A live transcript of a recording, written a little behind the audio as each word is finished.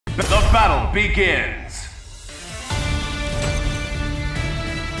The battle begins!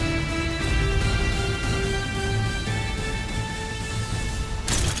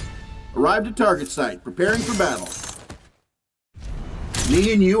 Arrived at target site, preparing for battle.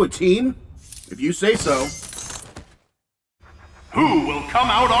 Me and you a team? If you say so. Who will come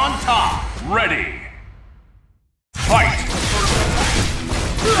out on top? Ready! Fight!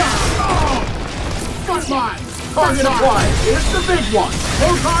 Got mine! Target acquired! It's the big one!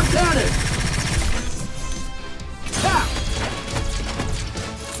 Proton cannon! Tap!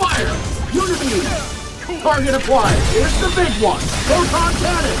 Fire! Unibeam! Target acquired! It's the big one! Proton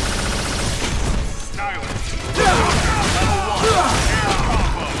cannon!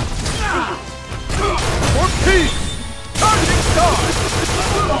 For peace! Targeting star!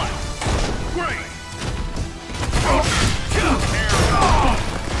 Level 1! Great!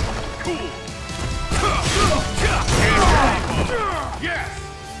 Cool! Yes!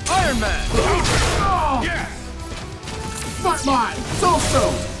 Iron Man! Yes! Not mine! So-so!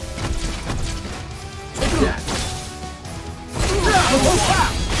 Take that! Level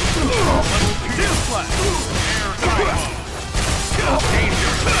tap! Steel Slash!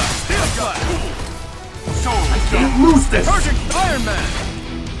 Danger! Steel Slash! Can't lose this! Target Iron Man!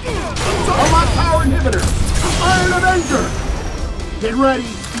 Unlock power inhibitor! Iron Avenger! Get ready!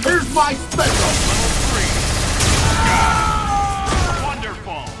 Here's my special! Level 3!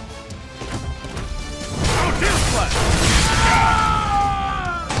 Wonderful! Steel Slash!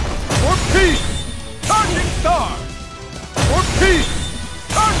 For peace! Charging Star! For peace!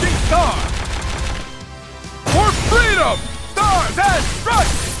 Charging Star! For freedom! Stars and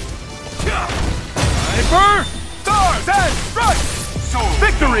strikes! Sniper! Stars and strikes!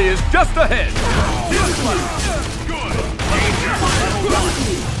 Victory is just ahead! Good! Danger!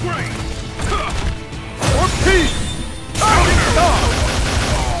 Great! For peace! Charging Star!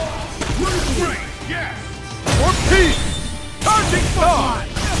 Great! Yes! For peace! Charging Star!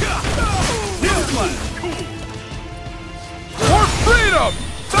 Cool! For freedom!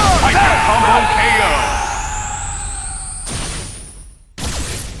 Stars and combo KO!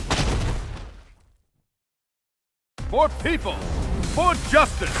 For people, for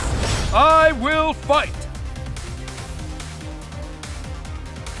justice, I will fight!